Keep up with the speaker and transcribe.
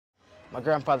My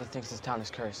grandfather thinks this town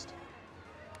is cursed.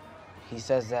 He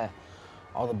says that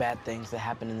all the bad things that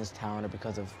happen in this town are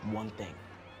because of one thing,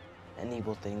 an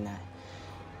evil thing that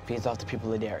feeds off the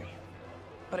people of Derry.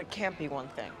 But it can't be one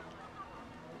thing.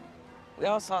 We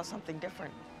all saw something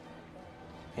different.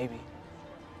 Maybe.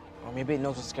 Or maybe it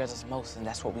knows what scares us most, and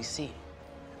that's what we see.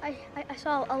 I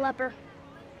saw a leper.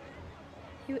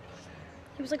 He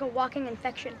was like a walking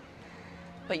infection.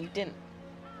 But you didn't.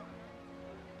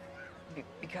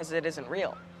 Because it isn't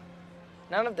real.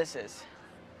 None of this is.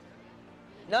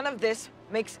 None of this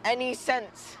makes any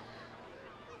sense.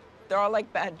 They're all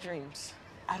like bad dreams.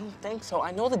 I don't think so.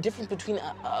 I know the difference between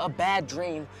a bad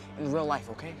dream and real life,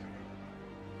 okay?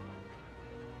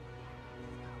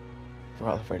 We're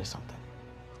all afraid of something.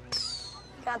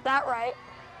 Got that right.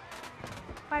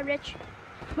 Why, Rich?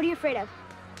 What are you afraid of?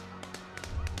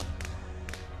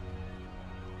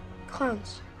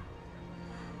 Clowns.